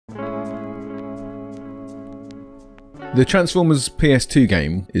The Transformers PS2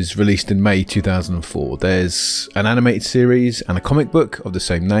 game is released in May 2004. There's an animated series and a comic book of the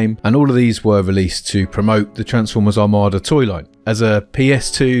same name, and all of these were released to promote the Transformers Armada toy line. As a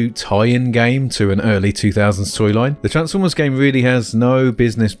PS2 tie-in game to an early 2000s toy line, the Transformers game really has no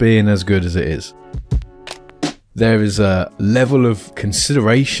business being as good as it is. There is a level of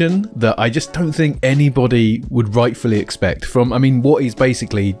consideration that I just don't think anybody would rightfully expect from, what is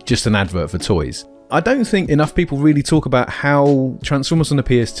basically just an advert for toys. I don't think enough people really talk about how Transformers on the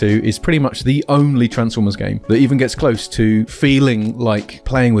PS2 is pretty much the only Transformers game that even gets close to feeling like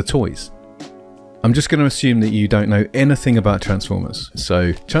playing with toys. I'm just going to assume that you don't know anything about Transformers.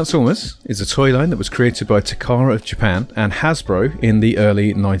 So, Transformers is a toy line that was created by Takara of Japan and Hasbro in the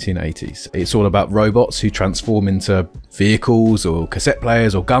early 1980s. It's all about robots who transform into vehicles or cassette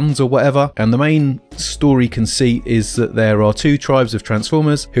players or guns or whatever. And the main story conceit is that there are two tribes of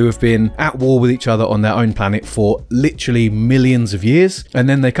Transformers who have been at war with each other on their own planet for literally millions of years. And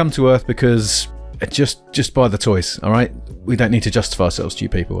then they come to Earth because just buy the toys, all right? We don't need to justify ourselves to you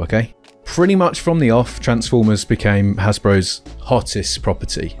people, okay? Pretty much from the off, Transformers became Hasbro's hottest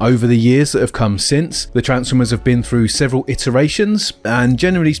property. Over the years that have come since, the Transformers have been through several iterations, and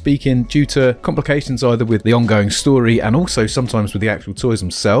generally speaking, due to complications either with the ongoing story and also sometimes with the actual toys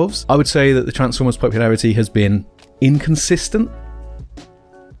themselves, I would say that the Transformers' popularity has been inconsistent.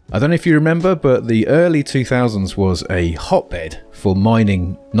 I don't know if you remember, but the early 2000s was a hotbed for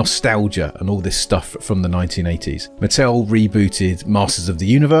mining nostalgia and all this stuff from the 1980s. Mattel rebooted Masters of the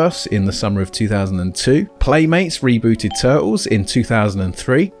Universe in the summer of 2002. Playmates rebooted Turtles in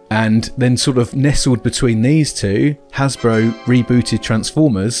 2003. And then sort of nestled between these two, Hasbro rebooted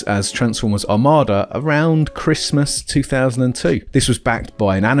Transformers as Transformers Armada around Christmas 2002. This was backed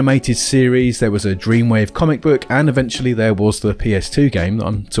by an animated series, there was a Dreamwave comic book, and eventually there was the PS2 game that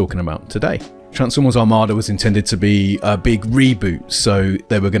I'm talking about today. Transformers Armada was intended to be a big reboot, so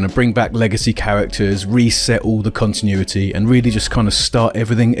they were going to bring back legacy characters, reset all the continuity, and really just kind of start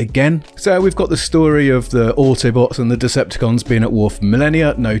everything again. So we've got the story of the Autobots and the Decepticons being at war for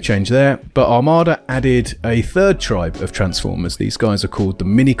millennia, no change there, but Armada added a third tribe of Transformers. These guys are called the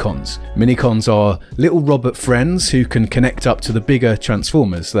Minicons. Minicons are little robot friends who can connect up to the bigger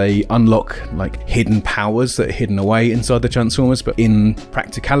Transformers. They unlock like hidden powers that are hidden away inside the Transformers, but in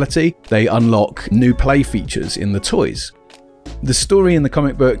practicality, they unlock new play features in the toys. The story in the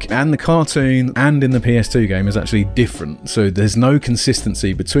comic book and the cartoon and in the PS2 game is actually different, so there's no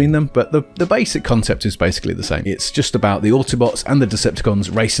consistency between them, but the basic concept is basically the same. It's just about the Autobots and the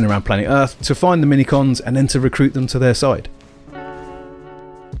Decepticons racing around planet Earth to find the Minicons and then to recruit them to their side.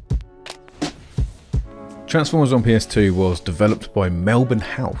 Transformers on PS2 was developed by Melbourne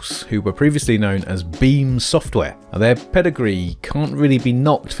House, who were previously known as Beam Software. Now, their pedigree can't really be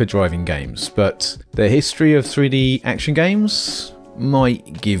knocked for driving games, but their history of 3D action games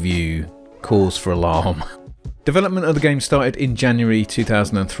might give you cause for alarm. Development of the game started in January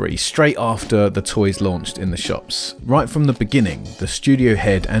 2003, straight after the toys launched in the shops. Right from the beginning, the studio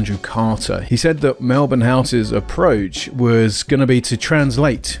head Andrew Carter, he said that Melbourne House's approach was going to be to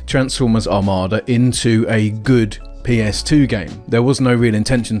translate Transformers Armada into a good PS2 game. There was no real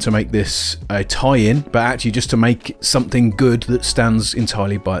intention to make this a tie-in, but actually just to make something good that stands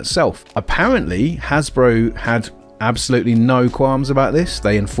entirely by itself. Apparently, Hasbro had absolutely no qualms about this.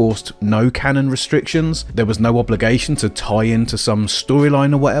 They enforced no canon restrictions. There was no obligation to tie into some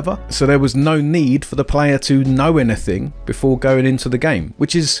storyline or whatever. So there was no need for the player to know anything before going into the game,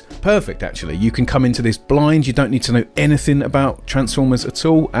 which is perfect actually. You can come into this blind, you don't need to know anything about Transformers at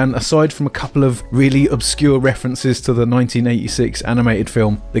all, and aside from a couple of really obscure references to the 1986 animated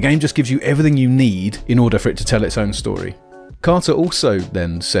film, the game just gives you everything you need in order for it to tell its own story. Carter also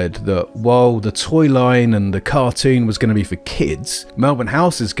then said that while the toy line and the cartoon was going to be for kids, Melbourne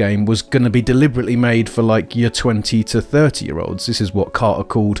House's game was going to be deliberately made for like your 20 to 30 year olds. This is what Carter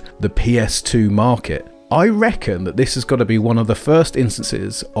called the PS2 market. I reckon that this has got to be one of the first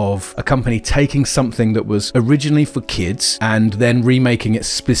instances of a company taking something that was originally for kids and then remaking it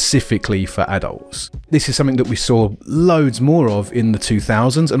specifically for adults. This is something that we saw loads more of in the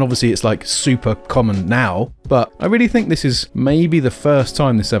 2000s, and obviously it's like super common now, but I really think this is maybe the first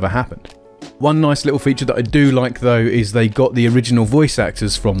time this ever happened. One nice little feature that I do like though is they got the original voice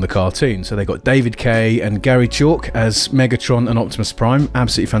actors from the cartoon. So they got David Kaye and Gary Chalk as Megatron and Optimus Prime.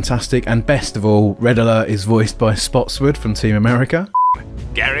 Absolutely fantastic. And best of all, Red Alert is voiced by Spotswood from Team America.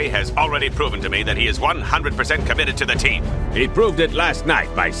 Gary has already proven to me that he is 100% committed to the team. He proved it last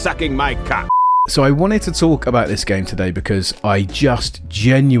night by sucking my cock. So I wanted to talk about this game today because I just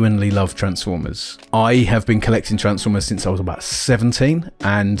genuinely love Transformers. I have been collecting Transformers since I was about 17,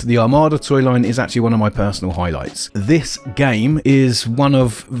 and the Armada toy line is actually one of my personal highlights. This game is one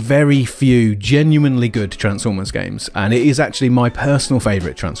of very few genuinely good Transformers games, and it is actually my personal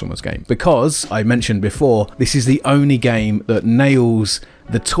favourite Transformers game because, I mentioned before, this is the only game that nails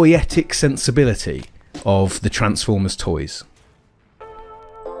the toyetic sensibility of the Transformers toys.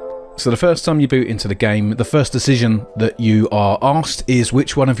 So the first time you boot into the game, the first decision that you are asked is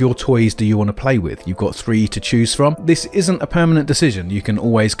which one of your toys do you want to play with. You've got 3 to choose from. This isn't a permanent decision. You can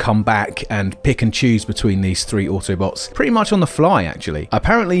always come back and pick and choose between these 3 Autobots, pretty much on the fly actually.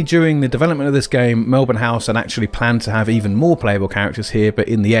 Apparently during the development of this game, Melbourne House had actually planned to have even more playable characters here, but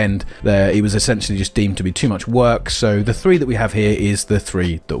in the end, it was essentially just deemed to be too much work, so the 3 that we have here is the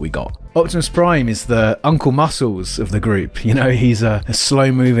 3 that we got. Optimus Prime is the Uncle Muscles of the group. You know, he's a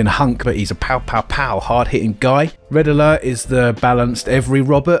slow-moving hunk, but he's a pow-pow-pow hard-hitting guy. Red Alert is the balanced every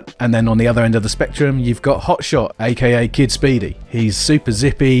Robert, and then on the other end of the spectrum, you've got Hotshot, aka Kid Speedy. He's super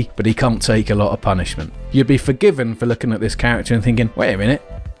zippy, but he can't take a lot of punishment. You'd be forgiven for looking at this character and thinking, wait a minute,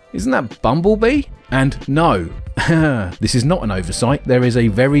 isn't that Bumblebee? And no, this is not an oversight. There is a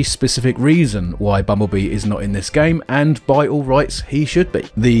very specific reason why Bumblebee is not in this game, and by all rights, he should be.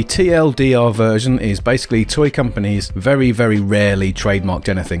 The TLDR version is basically toy companies very, very rarely trademarked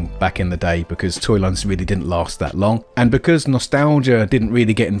anything back in the day because toy lines really didn't last that long. And because nostalgia didn't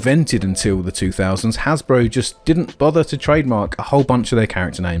really get invented until the 2000s, Hasbro just didn't bother to trademark a whole bunch of their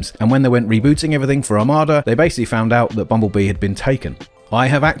character names. And when they went rebooting everything for Armada, they basically found out that Bumblebee had been taken. I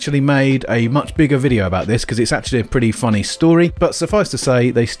have actually made a much bigger video about this because it's actually a pretty funny story, but suffice to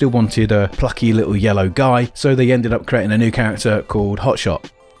say they still wanted a plucky little yellow guy, so they ended up creating a new character called Hotshot.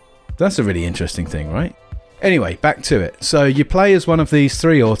 That's a really interesting thing, right? Anyway, back to it. So you play as one of these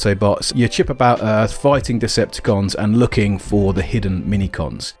 3 Autobots, you chip about Earth fighting Decepticons and looking for the hidden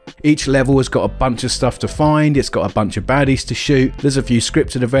Minicons. Each level has got a bunch of stuff to find, it's got a bunch of baddies to shoot, there's a few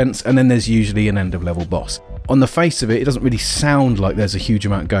scripted events, and then there's usually an end of level boss. On the face of it, it doesn't really sound like there's a huge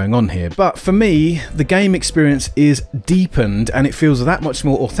amount going on here, but for me, the game experience is deepened and it feels that much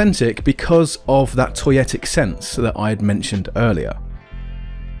more authentic because of that toyetic sense that I had mentioned earlier.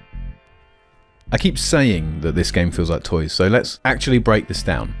 I keep saying that this game feels like toys, so let's actually break this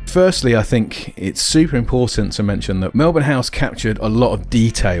down. Firstly, I think it's super important to mention that Melbourne House captured a lot of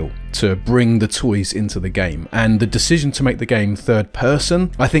detail to bring the toys into the game, and the decision to make the game third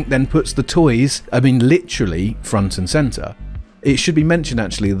person, I think then puts the toys, literally front and center. It should be mentioned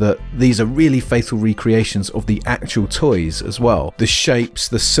actually that these are really faithful recreations of the actual toys as well. The shapes,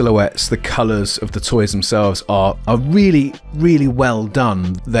 the silhouettes, the colours of the toys themselves are really, really well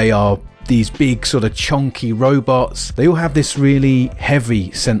done. They are these big sort of chunky robots. They all have this really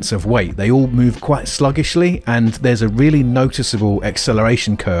heavy sense of weight. They all move quite sluggishly, and there's a really noticeable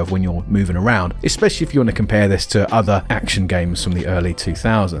acceleration curve when you're moving around, especially if you want to compare this to other action games from the early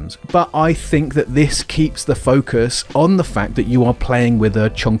 2000s. But I think that this keeps the focus on the fact that you are playing with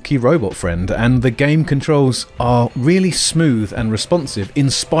a chunky robot friend, and the game controls are really smooth and responsive in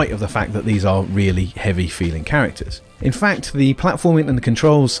spite of the fact that these are really heavy feeling characters. In fact, the platforming and the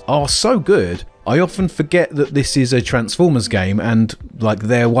controls are so good, I often forget that this is a Transformers game and like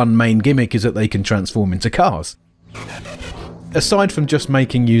their one main gimmick is that they can transform into cars. Aside from just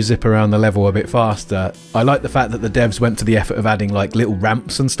making you zip around the level a bit faster, I like the fact that the devs went to the effort of adding like little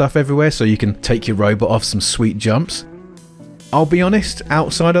ramps and stuff everywhere so you can take your robot off some sweet jumps. I'll be honest,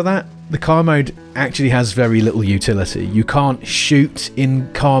 outside of that, the car mode actually has very little utility. You can't shoot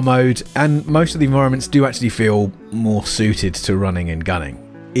in car mode, and most of the environments do actually feel more suited to running and gunning.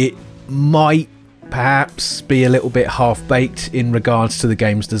 It might perhaps be a little bit half-baked in regards to the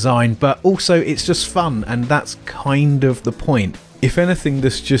game's design, but also it's just fun, and that's kind of the point. If anything,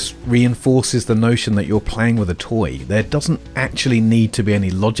 this just reinforces the notion that you're playing with a toy. There doesn't actually need to be any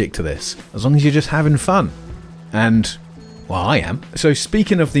logic to this, as long as you're just having fun. And well, I am. So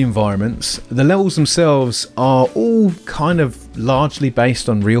speaking of the environments, the levels themselves are all kind of largely based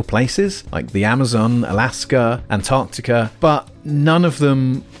on real places, like the Amazon, Alaska, Antarctica, but none of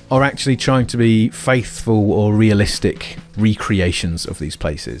them are actually trying to be faithful or realistic recreations of these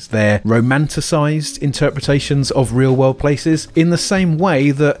places. They're romanticized interpretations of real-world places in the same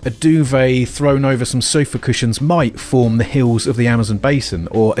way that a duvet thrown over some sofa cushions might form the hills of the Amazon basin,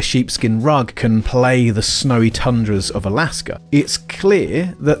 or a sheepskin rug can play the snowy tundras of Alaska. It's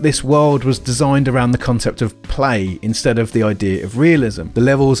clear that this world was designed around the concept of play instead of the idea of realism. The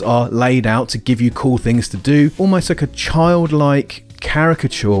levels are laid out to give you cool things to do, almost like a childlike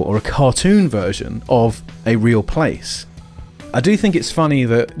caricature or a cartoon version of a real place. I do think it's funny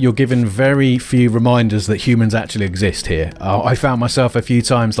that you're given very few reminders that humans actually exist here. I found myself a few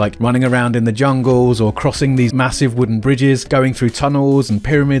times like running around in the jungles or crossing these massive wooden bridges, going through tunnels and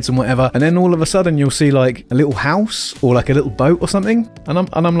pyramids and whatever, and then all of a sudden you'll see like a little house or like a little boat or something, and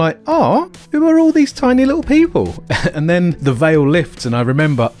I'm like, oh, who are all these tiny little people? And then the veil lifts and I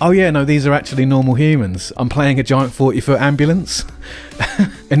remember, oh yeah, no, these are actually normal humans. I'm playing a giant 40-foot ambulance.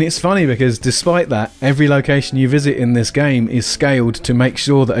 And it's funny because despite that, every location you visit in this game is scaled to make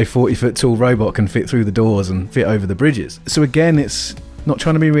sure that a 40-foot tall robot can fit through the doors and fit over the bridges. So again, it's not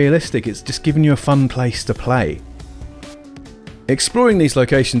trying to be realistic, it's just giving you a fun place to play. Exploring these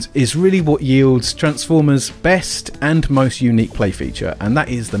locations is really what yields Transformers' best and most unique play feature, and that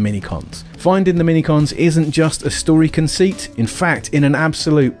is the Minicons. Finding the Minicons isn't just a story conceit. In fact, in an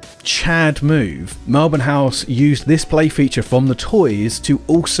absolute Chad move, Melbourne House used this play feature from the toys to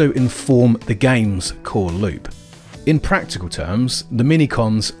also inform the game's core loop. In practical terms, the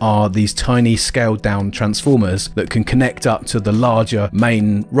Minicons are these tiny scaled down Transformers that can connect up to the larger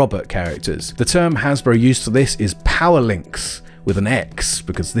main robot characters. The term Hasbro used for this is Power Links, with an X,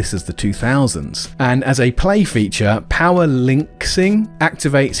 because this is the 2000s. And as a play feature, Power Linksing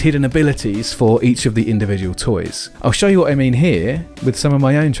activates hidden abilities for each of the individual toys. I'll show you what I mean here with some of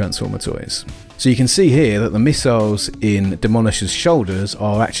my own Transformer toys. So you can see here that the missiles in Demolisher's shoulders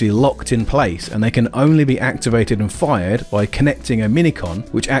are actually locked in place, and they can only be activated and fired by connecting a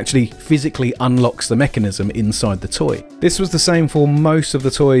Minicon, which actually physically unlocks the mechanism inside the toy. This was the same for most of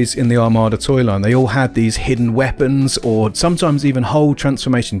the toys in the Armada toy line. They all had these hidden weapons, or sometimes even whole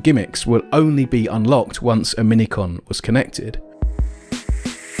transformation gimmicks will only be unlocked once a Minicon was connected.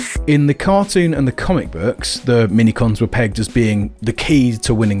 In the cartoon and the comic books, the Minicons were pegged as being the key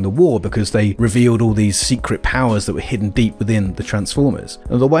to winning the war because they revealed all these secret powers that were hidden deep within the Transformers.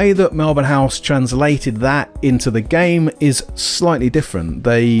 And the way that Melbourne House translated that into the game is slightly different.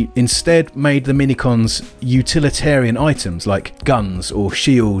 They instead made the Minicons utilitarian items like guns or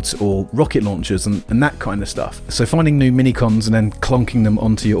shields or rocket launchers and that kind of stuff. So finding new Minicons and then clonking them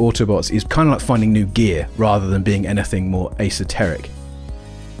onto your Autobots is kind of like finding new gear rather than being anything more esoteric.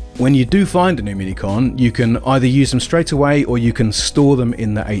 When you do find a new Minicon, you can either use them straight away or you can store them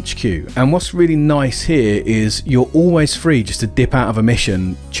in the HQ. And what's really nice here is you're always free just to dip out of a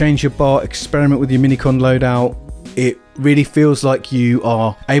mission, change your bar, experiment with your Minicon loadout. It really feels like you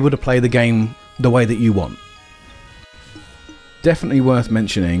are able to play the game the way that you want. Definitely worth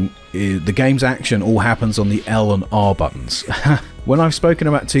mentioning, the game's action all happens on the L and R buttons. When I've spoken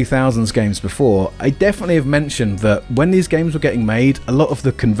about 2000s games before, I definitely have mentioned that when these games were getting made, a lot of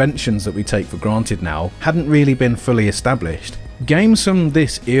the conventions that we take for granted now hadn't really been fully established. Games from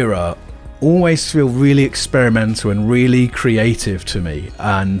this era always feel really experimental and really creative to me,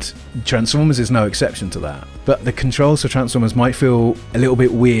 and Transformers is no exception to that. But the controls for Transformers might feel a little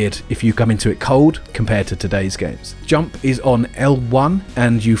bit weird if you come into it cold compared to today's games. Jump is on L1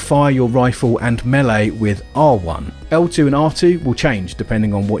 and you fire your rifle and melee with R1. L2 and R2 will change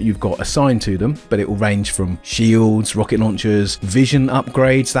depending on what you've got assigned to them, but it will range from shields, rocket launchers, vision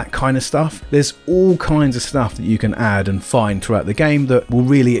upgrades, that kind of stuff. There's all kinds of stuff that you can add and find throughout the game that will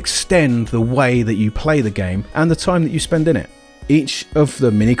really extend the way that you play the game and the time that you spend in it. Each of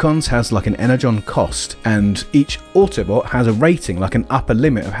the Minicons has like an Energon cost, and each Autobot has a rating, like an upper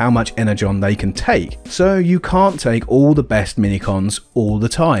limit of how much Energon they can take. So you can't take all the best Minicons all the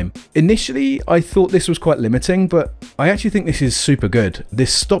time. Initially, I thought this was quite limiting, but I actually think this is super good.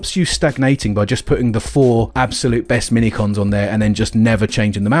 This stops you stagnating by just putting the 4 absolute best Minicons on there and then just never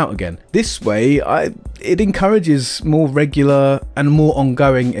changing them out again. This way, it encourages more regular and more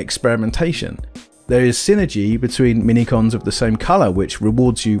ongoing experimentation. There is synergy between Minicons of the same colour, which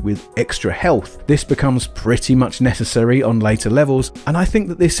rewards you with extra health. This becomes pretty much necessary on later levels, and I think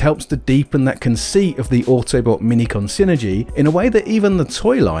that this helps to deepen that conceit of the Autobot Minicon synergy in a way that even the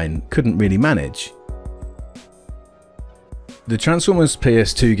toy line couldn't really manage. The Transformers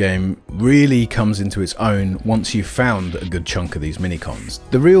PS2 game really comes into its own once you've found a good chunk of these Minicons.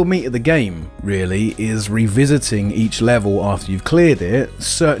 The real meat of the game, really, is revisiting each level after you've cleared it,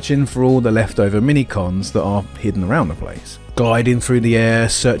 searching for all the leftover Minicons that are hidden around the place. Gliding through the air,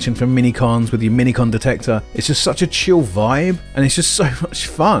 searching for Minicons with your Minicon detector. It's just such a chill vibe and it's just so much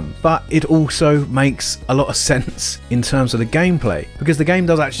fun. But it also makes a lot of sense in terms of the gameplay, because the game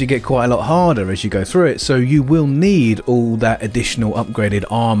does actually get quite a lot harder as you go through it, so you will need all that additional upgraded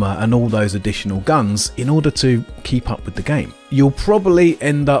armor and all those additional guns in order to keep up with the game. You'll probably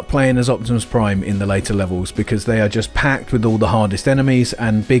end up playing as Optimus Prime in the later levels because they are just packed with all the hardest enemies,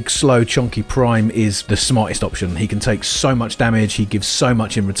 and big, slow, chunky Prime is the smartest option. He can take so much damage, he gives so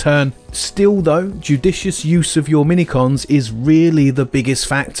much in return. Still though, judicious use of your Minicons is really the biggest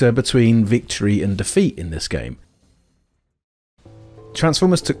factor between victory and defeat in this game.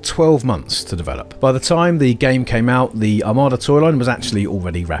 Transformers took 12 months to develop. By the time the game came out, the Armada toy line was actually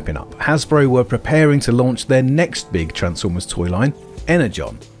already wrapping up. Hasbro were preparing to launch their next big Transformers toy line,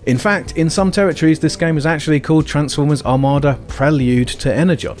 Energon. In fact, in some territories this game was actually called Transformers Armada Prelude to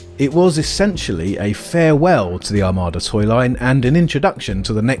Energon. It was essentially a farewell to the Armada toy line and an introduction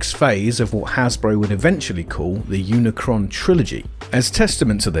to the next phase of what Hasbro would eventually call the Unicron trilogy. As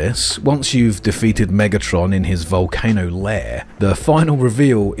testament to this, once you've defeated Megatron in his volcano lair, the final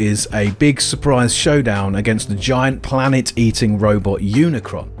reveal is a big surprise showdown against the giant planet-eating robot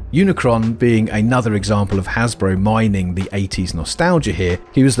Unicron. Unicron being another example of Hasbro mining the 80s nostalgia here.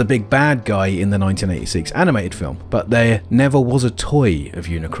 He was the big bad guy in the 1986 animated film, but there never was a toy of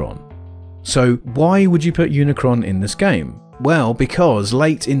Unicron. So why would you put Unicron in this game? Well, because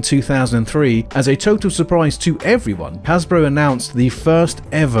late in 2003, as a total surprise to everyone, Hasbro announced the first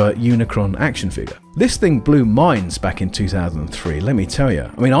ever Unicron action figure. This thing blew minds back in 2003, let me tell you.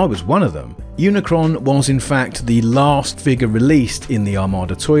 I mean, I was one of them. Unicron was in fact the last figure released in the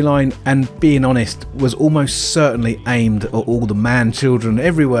Armada toy line, and being honest, was almost certainly aimed at all the man-children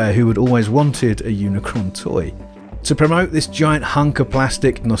everywhere who had always wanted a Unicron toy. To promote this giant hunk of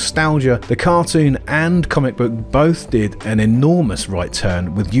plastic nostalgia, the cartoon and comic book both did an enormous right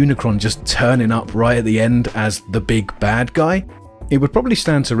turn, with Unicron just turning up right at the end as the big bad guy. It would probably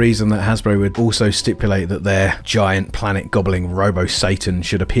stand to reason that Hasbro would also stipulate that their giant planet-gobbling Robo-Satan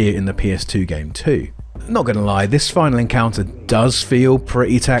should appear in the PS2 game too. Not gonna lie, this final encounter does feel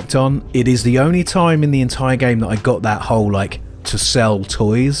pretty tacked on. It is the only time in the entire game that I got that whole like to sell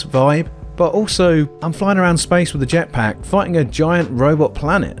toys vibe. But also, I'm flying around space with a jetpack, fighting a giant robot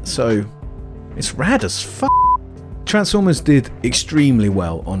planet, so it's rad as fuck. Transformers did extremely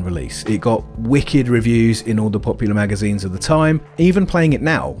well on release. It got wicked reviews in all the popular magazines of the time. Even playing it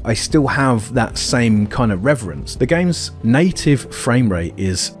now, I still have that same kind of reverence. The game's native frame rate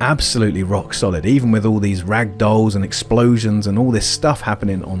is absolutely rock solid, even with all these ragdolls and explosions and all this stuff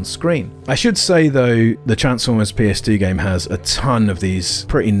happening on screen. I should say though, the Transformers PS2 game has a ton of these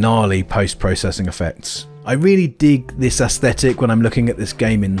pretty gnarly post-processing effects. I really dig this aesthetic when I'm looking at this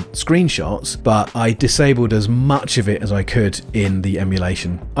game in screenshots, but I disabled as much of it as I could in the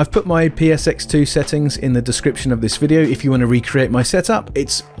emulation. I've put my PSX2 settings in the description of this video if you want to recreate my setup.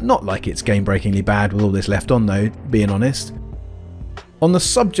 It's not like it's game-breakingly bad with all this left on though, being honest. On the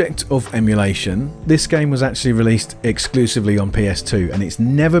subject of emulation, this game was actually released exclusively on PS2 and it's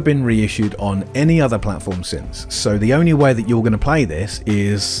never been reissued on any other platform since. So the only way that you're going to play this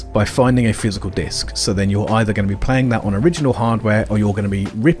is by finding a physical disc. So then you're either going to be playing that on original hardware or you're going to be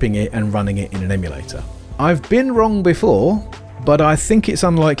ripping it and running it in an emulator. I've been wrong before, but I think it's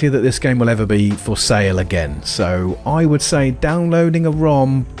unlikely that this game will ever be for sale again. So I would say downloading a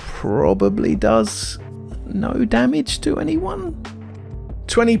ROM probably does no damage to anyone.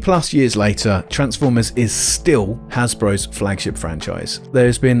 20 plus years later, Transformers is still Hasbro's flagship franchise.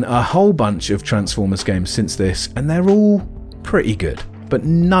 There's been a whole bunch of Transformers games since this, and they're all pretty good, but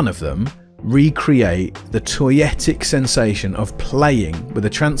none of them recreate the toyetic sensation of playing with a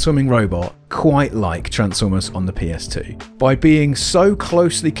transforming robot quite like Transformers on the PS2. By being so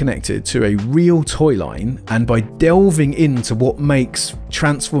closely connected to a real toy line, and by delving into what makes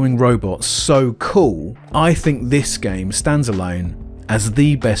transforming robots so cool, I think this game stands alone as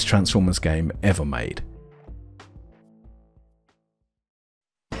the best Transformers game ever made.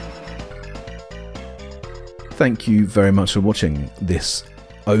 Thank you very much for watching this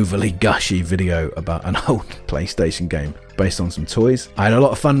overly gushy video about an old PlayStation game based on some toys. I had a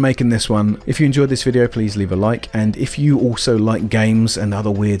lot of fun making this one. If you enjoyed this video, please leave a like, and if you also like games and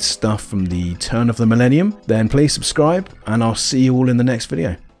other weird stuff from the turn of the millennium, then please subscribe, and I'll see you all in the next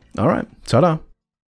video. Alright, ta-da!